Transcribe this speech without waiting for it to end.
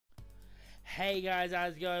Hey guys,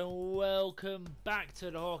 how's it going? Welcome back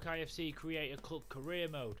to the Hawkeye FC Creator Club Career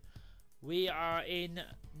Mode. We are in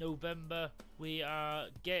November. We are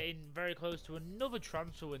getting very close to another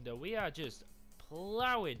transfer window. We are just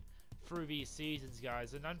plowing through these seasons,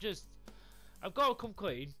 guys, and I've got to come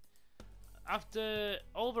clean. After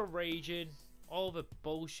all the raging, all the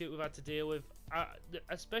bullshit we've had to deal with,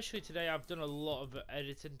 especially today, I've done a lot of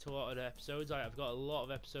editing to a lot of the episodes. I've got a lot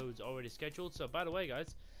of episodes already scheduled. So, by the way,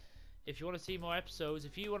 guys, if you want to see more episodes,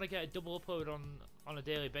 if you want to get a double upload on a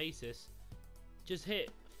daily basis, just hit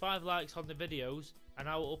 5 likes on the videos and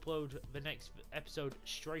I will upload the next episode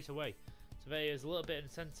straight away. So there is a little bit of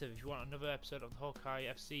incentive if you want another episode of the Hawkeye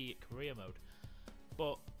FC Career Mode.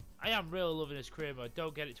 But I am really loving this career mode,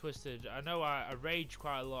 don't get it twisted. I know I rage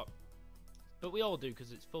quite a lot, but we all do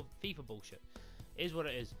because it's FIFA bullshit. It is what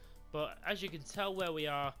it is. But as you can tell where we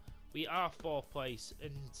are 4th place,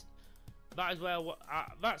 and that is where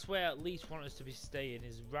that's where I at least want us to be staying,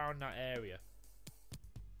 is around that area.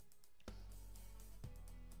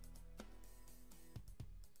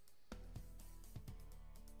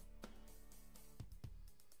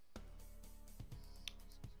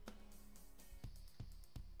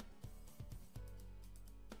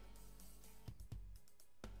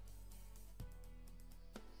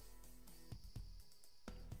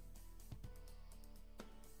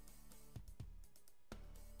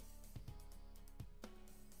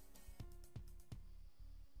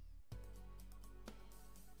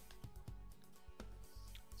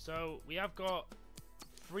 So we have got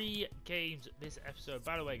 3 games this episode.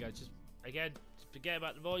 By the way, guys, just forget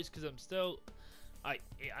about the voice because I'm still, I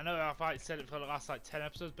know I've said it for the last like 10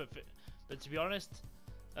 episodes, but to be honest,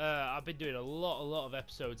 I've been doing a lot of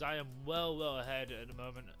episodes. I am well ahead at the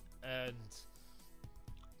moment, and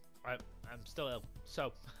I'm still ill.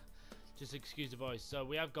 So just excuse the voice. So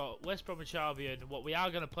we have got West Bromwich Albion. What we are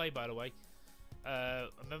going to play, by the way.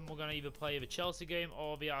 Remember, we're going to either play the Chelsea game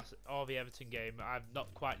or the Everton game. I've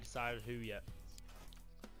not quite decided who yet.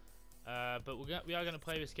 But we are going to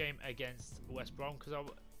play this game against West Brom because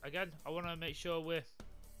I want to make sure we're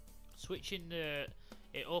switching it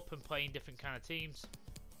up and playing different kind of teams.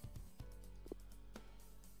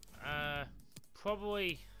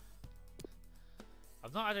 Probably,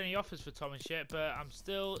 I've not had any offers for Thomas yet, but I'm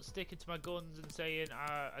still sticking to my guns and saying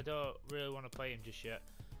I don't really want to play him just yet.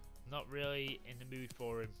 Not really in the mood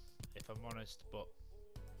for him, if I'm honest, but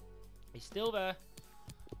he's still there.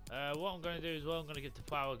 What I'm going to do as well, I'm going to give the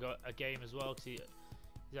Flower a game as well, because he's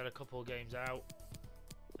had a couple of games out.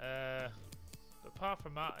 But apart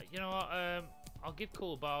from that, you know what, I'll give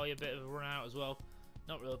Koulibaly a bit of a run out as well.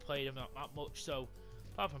 Not really played him that much, so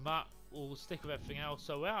apart from that, we'll stick with everything else.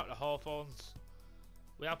 So we're out at the Hawthorns.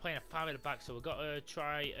 We are playing a 5 at the back, so we've got to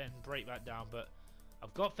try and break that down, but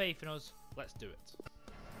I've got faith in us. Let's do it.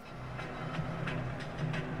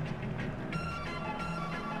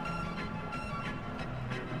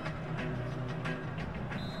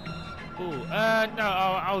 No,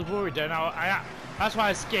 I was worried then. That's why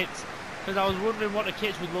I skipped, because I was wondering what the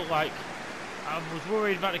kits would look like. I was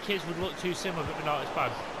worried that the kits would look too similar, but no, it's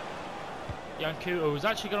fine. Yankuto has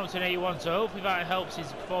actually gone up to an 81, so hopefully that helps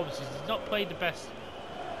his performances. He's not played the best.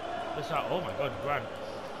 Oh my god, Grant.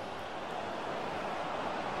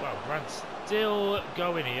 Well, Grant's still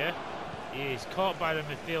going here. He's caught by the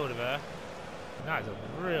midfielder there. And that is a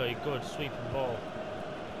really good sweeping ball.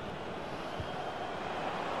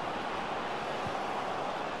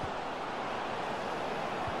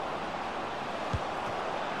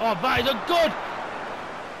 Oh, that is a good!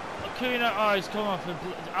 Acuna, oh, he's come off.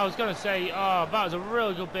 I was going to say, oh, that was a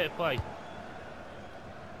really good bit of play.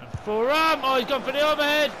 And Thuram, oh, he's gone for the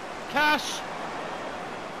overhead. Cash.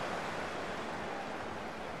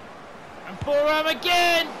 And Thuram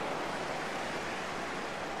again.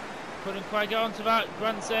 Couldn't quite get onto that.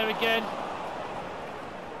 Grant's there again.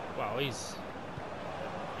 Wow, his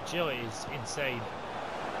agility is insane.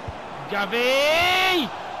 Gavi!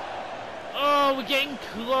 Oh, we're getting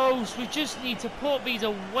close. We just need to put these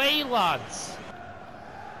away, lads.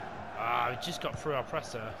 We just got through our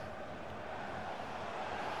presser.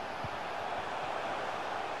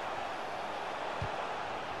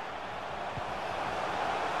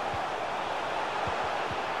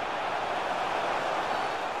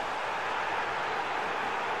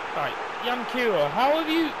 Right, Yankuro, how have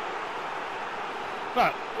you...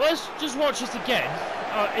 Right, let's just watch this again.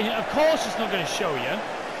 Of course it's not going to show you.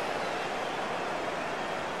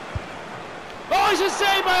 Oh, it's a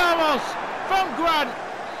save by Amos from Grant.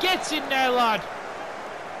 Get in there, lad.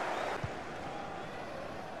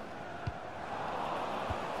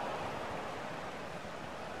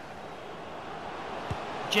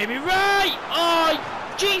 Jamie Wright! Oh,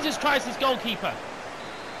 Jesus Christ, this goalkeeper.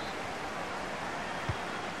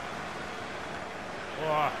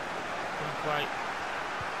 Oh, couldn't quite.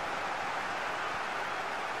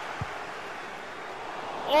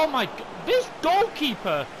 Oh my God, this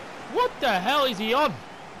goalkeeper, what the hell is he on?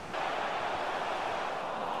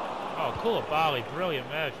 Oh, cool, Barley, brilliant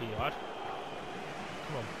there for you, lad.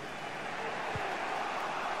 Come on.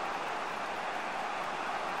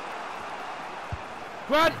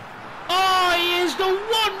 Grant. Oh, he is the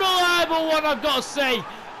one reliable one, I've got to say.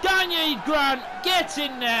 Daniel Grant, get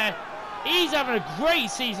in there. He's having a great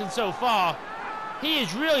season so far. He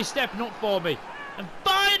is really stepping up for me. And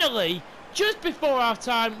finally, just before half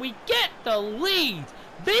time, we get the lead.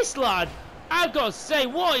 This lad, I've got to say,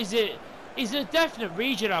 what is it? He's a definite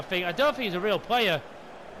regen, I think. I don't think he's a real player.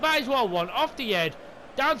 Might as well one off the head,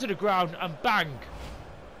 down to the ground, and bang.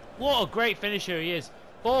 What a great finisher he is.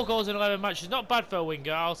 4 goals in 11 matches. Not bad for a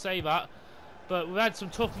winger, I'll say that. But we've had some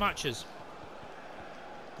tough matches.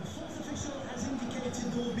 The fourth official has indicated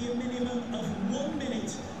there will be a minimum of 1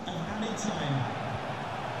 minute of added time.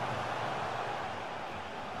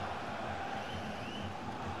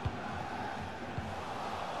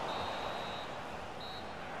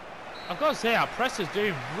 I've got to say, our press is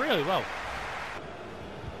doing really well.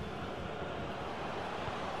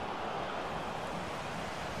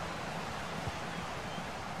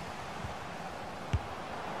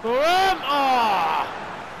 Boom! Oh!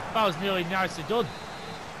 That was nearly nicely done.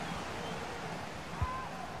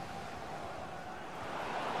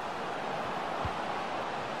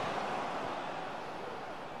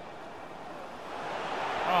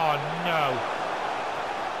 Oh no.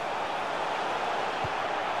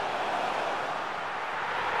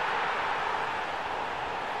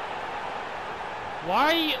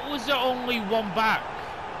 Why was there only one back?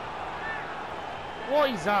 What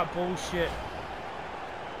is that bullshit?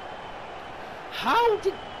 How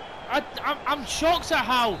did... I'm shocked at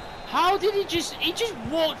how did he just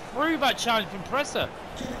walked through that challenge from Presser?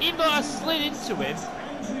 Even though I slid into him.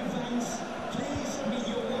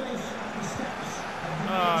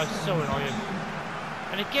 Oh, it's so annoying.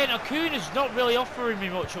 And again, Acuna's not really offering me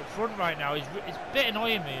much up front right now. It's a bit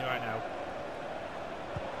annoying me right now.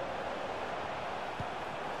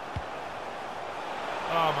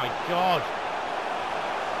 Oh my God.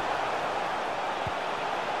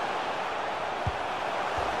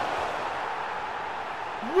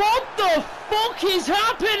 What the fuck is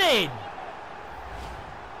happening?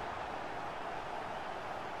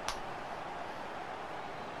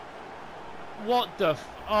 What the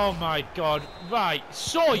oh my God. Right,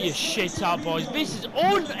 sort your shit out, boys. This is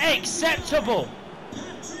unacceptable.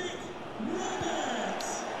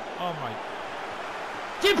 Oh my...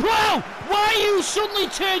 Diplo! Why you suddenly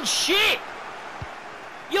turned shit?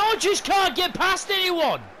 You just can't get past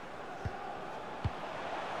anyone.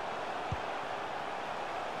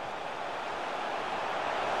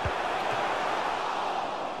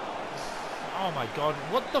 Oh my God,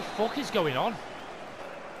 what the fuck is going on?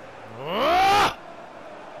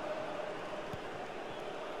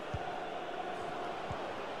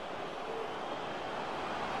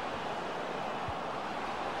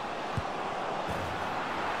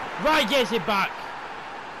 Right, gets it back.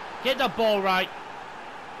 Get that ball right.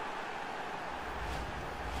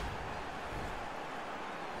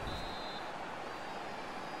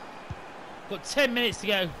 Got 10 minutes to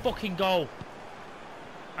get a fucking goal.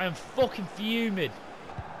 I am fucking fuming.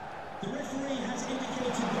 The referee has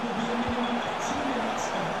indicated there will be a minimum of 2 minutes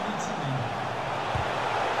of added time.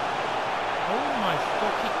 Oh my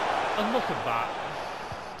fucking... And look at that.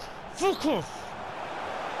 Fuck off.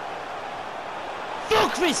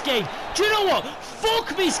 Fuck this game! Do you know what?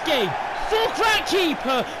 Fuck this game! Fuck that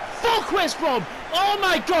keeper! Fuck West Brom! Oh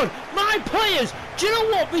my God! My players! Do you know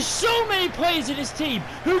what? There's so many players in this team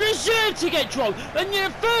who deserve to get dropped, and you're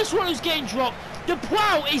the first one who's getting dropped. The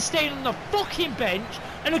Plow is staying on the fucking bench,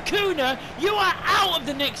 and Acuna, you are out of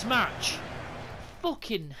the next match.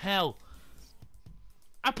 Fucking hell.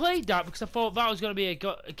 I played that because I thought that was going to be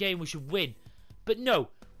a game we should win. But no,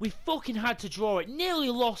 we fucking had to draw it. Nearly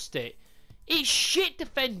lost it. It's shit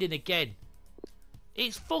defending again.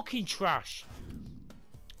 It's fucking trash.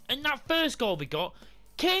 And that first goal we got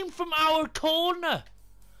came from our corner.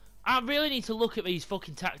 I really need to look at these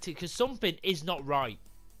fucking tactics because something is not right.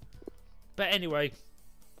 But anyway,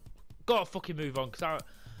 gotta fucking move on because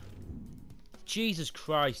Jesus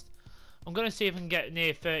Christ. I'm gonna see if I can get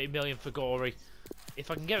near 30 million for Gory. If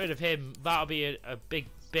I can get rid of him, that'll be a big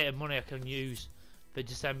bit of money I can use for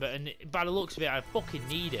December. And by the looks of it, I fucking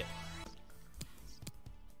need it.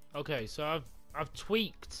 Okay, so I've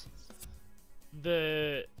tweaked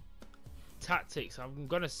the tactics. I'm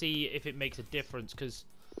gonna see if it makes a difference, because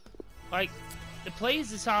like the players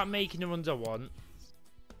that aren't making the runs I want,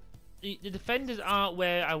 the defenders aren't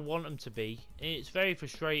where I want them to be, and it's very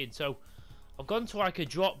frustrating. So I've gone to like a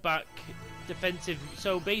drop back defensive.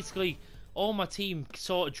 So basically, all my team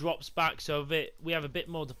sort of drops back, so that we have a bit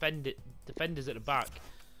more defenders at the back,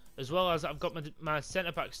 as well as I've got my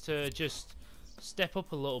centre backs to just step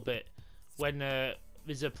up a little bit when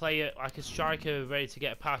there's a player like a striker ready to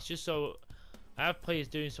get a pass, just so I have players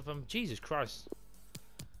doing stuff. Jesus Christ!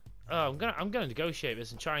 Oh, I'm gonna negotiate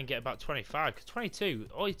this and try and get about 25, because 22,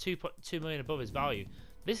 only 2 million above his value.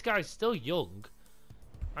 This guy's still young.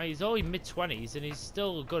 He's only mid-20s and he's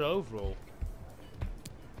still good overall.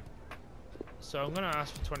 So I'm gonna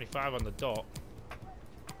ask for 25 on the dot.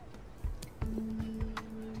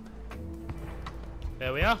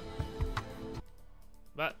 There we are.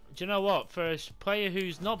 But do you know what? For a player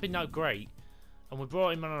who's not been that great, and we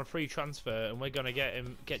brought him on a free transfer, and we're gonna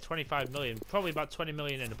get 25 million, probably about 20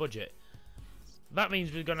 million in the budget. That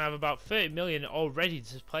means we're gonna have about 30 million already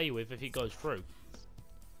to play with if it goes through.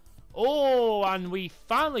 Oh, and we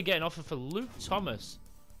finally get an offer for Luke Thomas.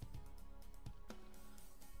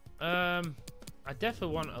 I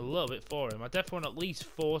definitely want a little bit for him. I definitely want at least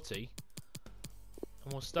 40.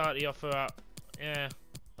 And we'll start the offer at, yeah,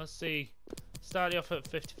 let's see. Start the offer at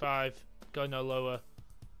 55, go no lower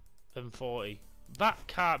than 40. That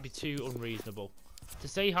can't be too unreasonable. To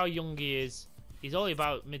say how young he is, he's only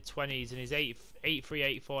about mid-20s and he's 83,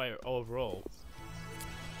 84 overall.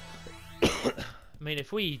 I mean,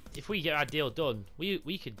 if we get our deal done,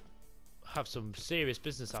 we could have some serious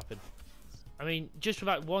business happen. I mean, just for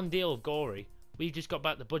that one deal of Gory, we've just got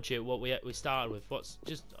back the budget what we started with. What's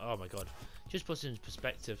just, oh my god, just puts it in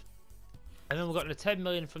perspective. And then we've got the 10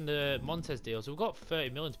 million from the Montez deal, so we've got 30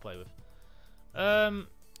 million to play with.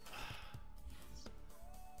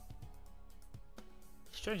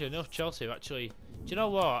 Strangely enough, Chelsea have actually. Do you know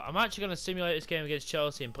what? I'm actually going to simulate this game against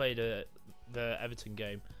Chelsea and play the Everton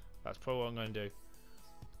game. That's probably what I'm going to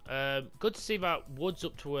do. Good to see that Wood's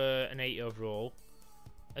up to an 80 overall.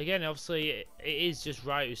 Again, obviously, it is just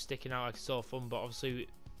Wright who's sticking out like a sore thumb, but obviously,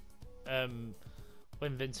 when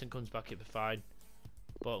Vincent comes back, it'll be fine.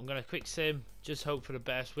 But I'm going to quick sim, just hope for the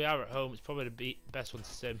best. We are at home, it's probably the best one to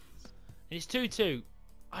sim. And it's 2-2.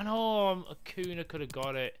 I know Acuna could have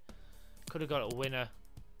got it. Could have got a winner.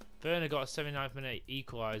 Werner got a 79th minute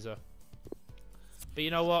equaliser. But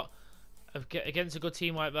you know what? Against a good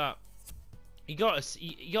team like that, you got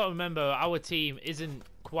to remember our team isn't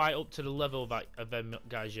quite up to the level of them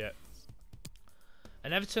guys yet.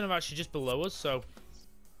 And Everton are actually just below us, so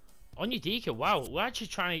Onyedika, wow, we're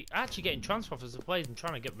actually getting transfer offers of players I'm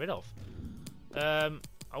trying to get rid of. I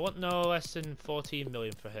want no less than 14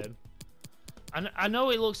 million for him. And I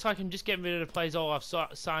know it looks like I'm just getting rid of the players all I've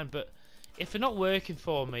signed, but if they're not working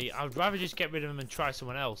for me, I'd rather just get rid of them and try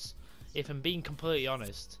someone else, if I'm being completely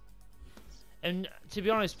honest. And to be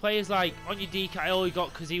honest, players like Onyedika I only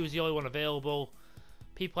got because he was the only one available.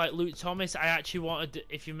 People like Luke Thomas, I actually wanted,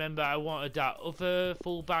 if you remember, I wanted that other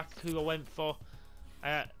fullback who I went for,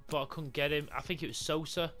 but I couldn't get him. I think it was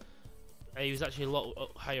Sosa. He was actually a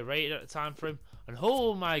lot higher rated at the time for him. And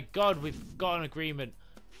oh my god, we've got an agreement.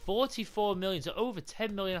 44 million, so over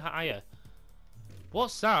 10 million higher.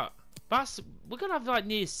 What's that? We're gonna have like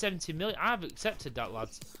near 70 million. I've accepted that,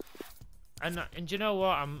 lads. And you know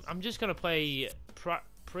what? I'm just gonna play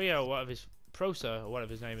Prio, Prosa, or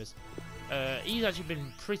whatever his name is. He's actually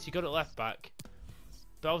been pretty good at left back,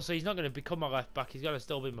 but obviously he's not gonna become my left back. He's gonna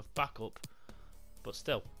still be my backup, but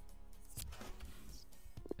still.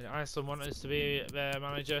 And Iceland want us to be their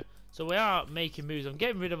manager, so we are making moves. I'm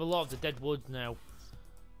getting rid of a lot of the dead wood now.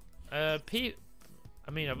 I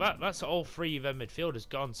mean, that's all three of their midfielders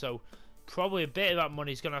gone, so probably a bit of that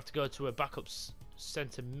money is going to have to go to a backup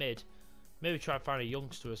centre mid. Maybe try and find a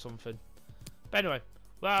youngster or something. But anyway,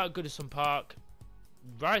 we're out at Goodison Park.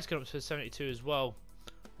 Wright's going up to 72 as well.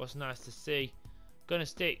 What's nice to see. Going to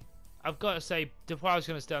stick. I've got to say, Depoir's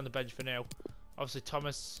going to stay on the bench for now. Obviously,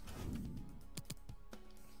 Thomas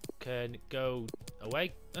can go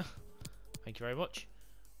away. Thank you very much.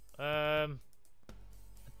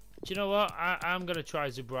 Do you know what? I'm gonna try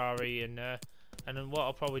Zubrari, and then what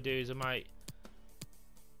I'll probably do is I might.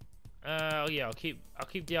 Yeah, I'll keep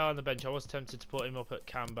Diallo on the bench. I was tempted to put him up at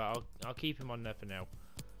cam, but I'll keep him on there for now.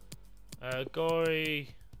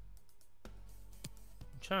 Gory.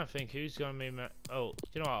 I'm trying to think who's gonna be my. Oh,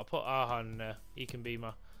 you know what? I'll put Arhan there. He can be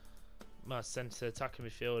my centre attacking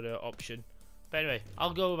midfielder option. But anyway,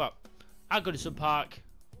 I'll go with that. At Goodison Park.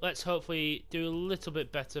 Let's hopefully do a little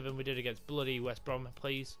bit better than we did against bloody West Brom,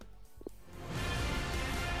 please.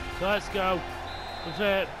 So let's go.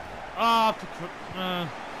 Oh,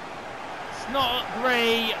 it's not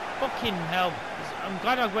great. Fucking hell. I'm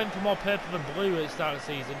glad I went for more purple than blue at the start of the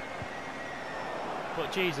season.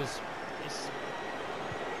 But Jesus,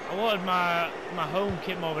 I wanted my home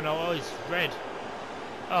kit more than oh, it's red.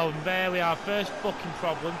 Oh, and there we are. First fucking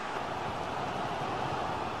problem.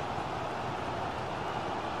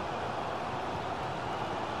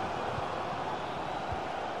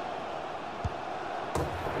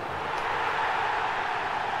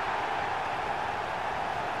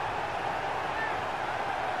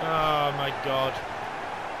 Oh my God.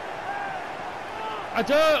 I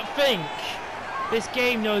don't think this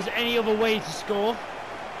game knows any other way to score.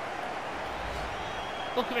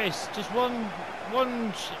 Look at this, just one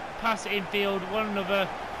pass infield, one another,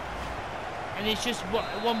 and it's just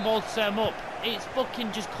one ball to set them up. It's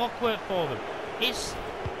fucking just clockwork for them.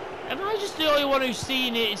 Am I just the only one who's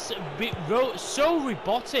seen it? It's a bit so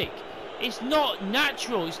robotic. It's not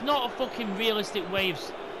natural. It's not a fucking realistic way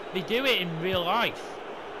they do it in real life.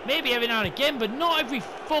 Maybe every now and again, but not every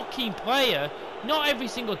fucking player, not every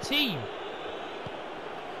single team.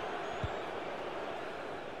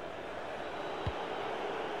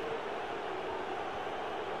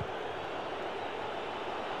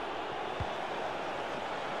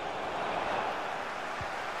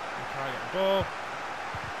 Ball.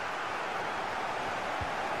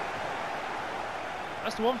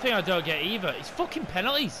 That's the one thing I don't get either. It's fucking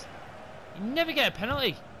penalties. You never get a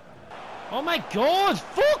penalty. Oh my God!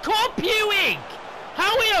 Fuck off, Puig!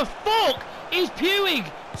 How in the fuck is Puig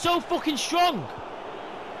so fucking strong?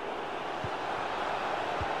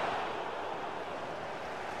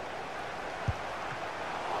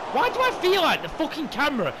 Why do I feel like the fucking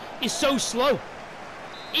camera is so slow?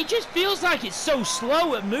 It just feels like it's so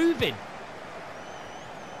slow at moving.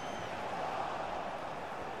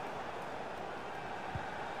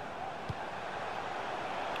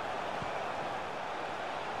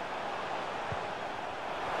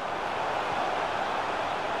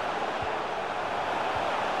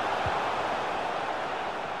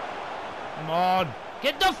 Come on,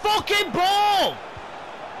 get the fucking ball!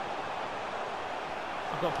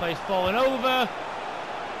 I've got players falling over.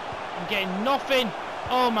 I'm getting nothing.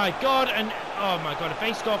 Oh my God, and oh my God, if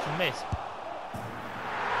they score from this.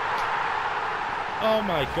 Oh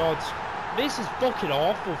my God, this is fucking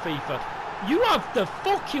awful, FIFA. You have the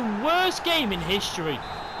fucking worst game in history.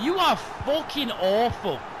 You are fucking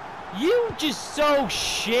awful. You just so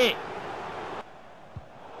shit.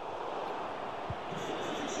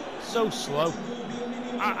 So slow.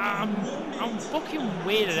 I'm fucking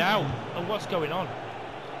weirded out of what's going on.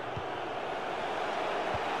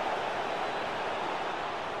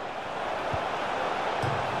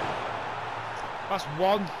 That's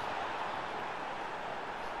one.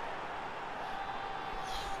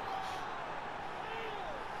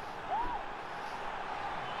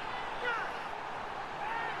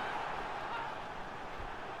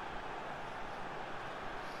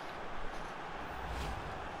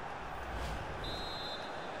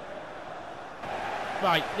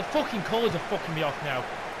 Right, the fucking colours are fucking me off now.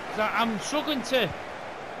 I'm struggling to...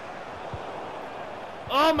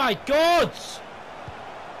 Oh my God!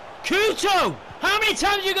 Kuto! How many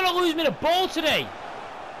times are you going to lose me the ball today?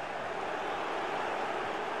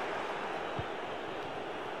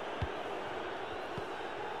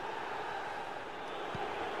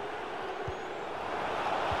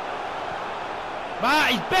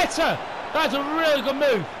 That is better! That's a really good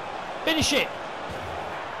move. Finish it.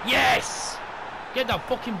 Yes! Get that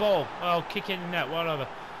fucking ball. Oh, kick it in the net, whatever.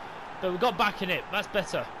 But we got back in it. That's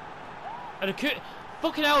better. And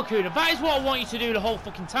fucking hell, Kuna. That is what I want you to do the whole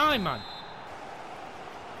fucking time, man.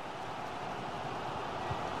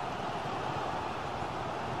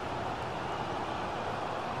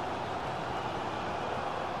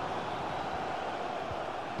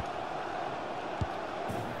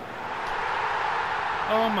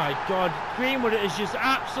 Oh my God. Greenwood is just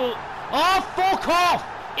absolute... Oh, fuck off!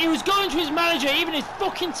 He was going to his manager, even his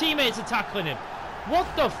fucking teammates are tackling him. What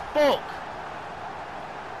the fuck?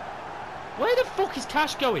 Where the fuck is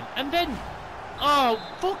Cash going? And then, oh,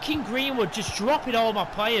 fucking Greenwood just dropping all my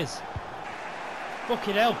players.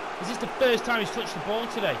 Fucking hell. Is this the first time he's touched the ball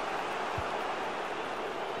today?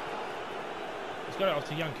 He's got it off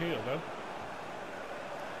to Yankuto, though.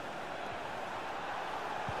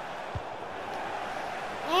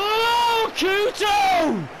 Oh,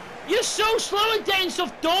 Kuto! You're so slow at getting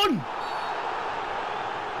stuff done!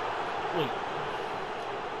 Wait.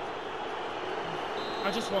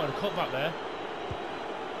 I just wanted a cut back there.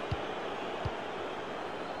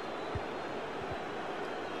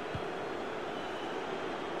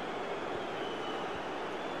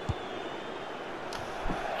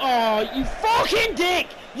 Oh, you fucking dick!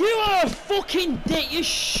 You are a fucking dick! You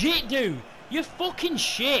shit, dude! You fucking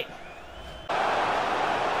shit!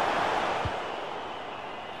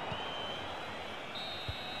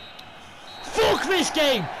 Fuck this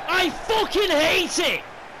game! I fucking hate it!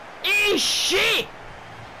 It is shit!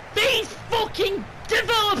 These fucking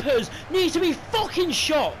developers need to be fucking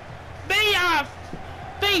shot!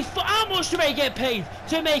 How much do they get paid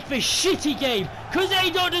to make this shitty game? Because they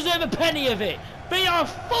don't deserve a penny of it! They are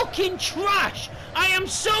fucking trash! I am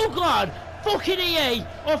so glad fucking EA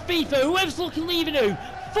or FIFA, whoever's looking leaving who,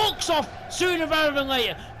 fucks off sooner rather than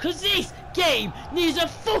later. Because this game needs a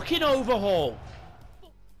fucking overhaul.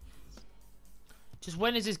 Just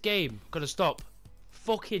when is this game gonna stop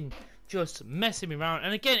fucking just messing me around?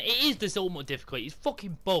 And again, it is this ultimate difficulty. It's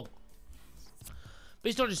fucking bug. But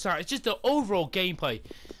it's not just that, it's just the overall gameplay.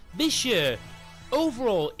 This year,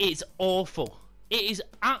 overall, it's awful. It is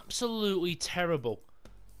absolutely terrible.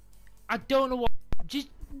 I don't know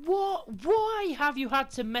why have you had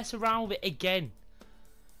to mess around with it again?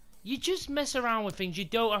 You just mess around with things, you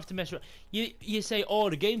don't have to mess around. You say, oh,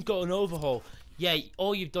 the game's got an overhaul. Yeah,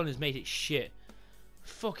 all you've done is made it shit.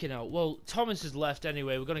 Fucking hell. Well, Thomas has left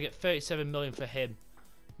anyway. We're going to get 37 million for him.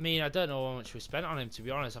 I mean, I don't know how much we spent on him, to be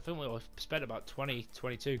honest. I think we spent about 20,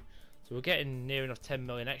 22. So we're getting near enough 10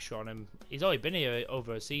 million extra on him. He's only been here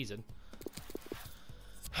over a season.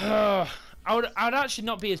 I'd actually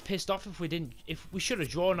not be as pissed off if we should have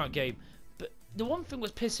drawn that game. But the one thing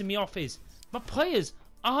that's pissing me off is my players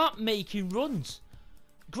aren't making runs.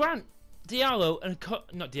 Grant, Diallo, and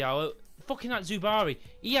not Diallo, fucking that Zubari,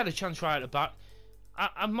 he had a chance right at the back.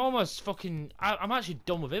 I'm almost fucking... I'm actually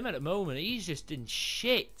done with him at the moment. He's just done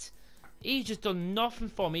shit. He's just done nothing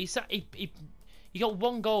for me. He got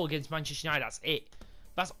one goal against Manchester United. That's it.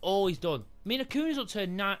 That's all he's done. I mean, Acuna's up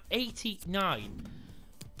to 89.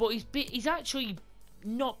 But he's actually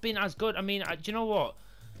not been as good. I mean, do you know what?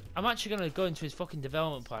 I'm actually going to go into his fucking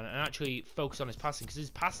development plan and actually focus on his passing. Because his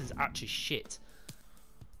passing's actually shit.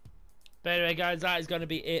 But anyway, guys, that is going to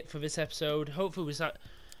be it for this episode. Hopefully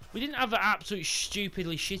we didn't have an absolute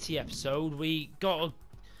stupidly shitty episode.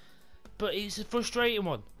 But it's a frustrating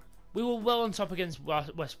one. We were well on top against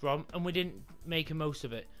West Brom, and we didn't make the most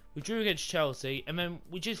of it. We drew against Chelsea, and then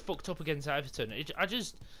we just fucked up against Everton. I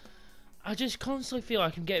just constantly feel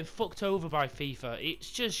like I'm getting fucked over by FIFA.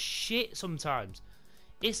 It's just shit sometimes.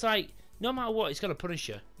 It's like, no matter what, it's going to punish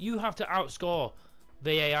you. You have to outscore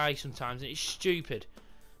the AI sometimes, and it's stupid.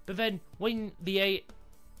 But then, when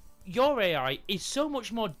your AI is so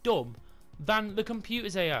much more dumb than the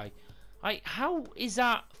computer's AI. Like, how is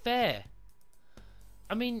that fair?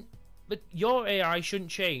 I mean, your AI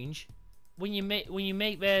shouldn't change. When you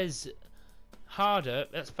make theirs harder,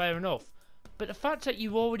 that's fair enough. But the fact that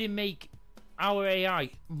you already make our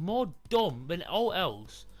AI more dumb than all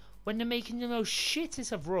else, when they're making the most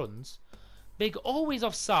shittest of runs, they're always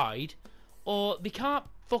offside, or they can't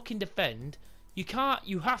fucking defend.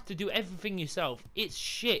 You have to do everything yourself. It's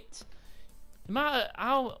shit. No matter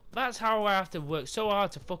how, that's how I have to work so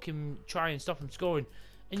hard to fucking try and stop them scoring,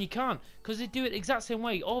 and you can't, because they do it the exact same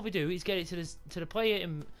way. All they do is get it to the player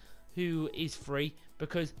who is free,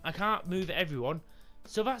 because I can't move everyone.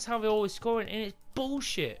 So that's how they're always scoring, and it's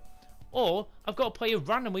bullshit. Or I've got a player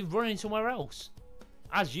randomly running somewhere else,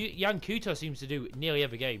 as Jan Kuto seems to do nearly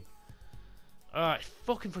every game. It's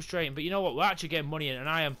fucking frustrating, but you know what? We're actually getting money in, and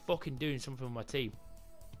I am fucking doing something with my team.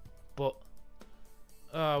 But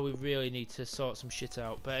we really need to sort some shit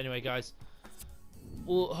out. But anyway, guys,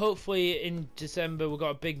 well, hopefully in December we've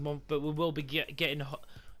got a big month, but we will be getting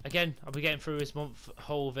again. I'll be getting through this month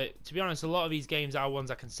whole of it. To be honest, a lot of these games are ones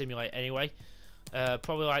I can simulate anyway.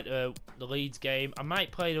 Probably like the Leeds game. I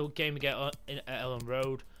might play the game again at Ellen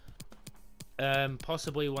Road.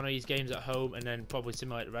 Possibly one of these games at home, and then probably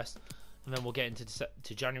simulate the rest. And then we'll get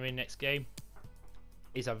into January next game.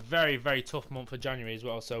 It's a very, very tough month for January as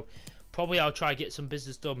well. So probably I'll try to get some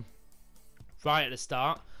business done right at the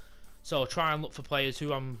start. So I'll try and look for players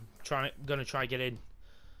who I'm going to try get in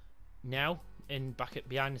now,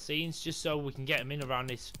 behind the scenes, just so we can get them in around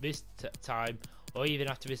this time, or even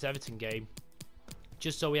after this Everton game,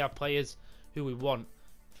 just so we have players who we want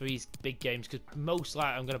for these big games. Because most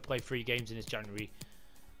likely I'm going to play 3 games in this January.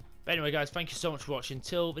 But anyway, guys, thank you so much for watching.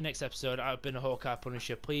 Until the next episode, I've been a Hawkeye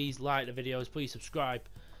Punisher. Please like the videos, please subscribe.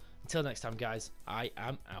 Until next time, guys, I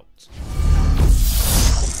am out.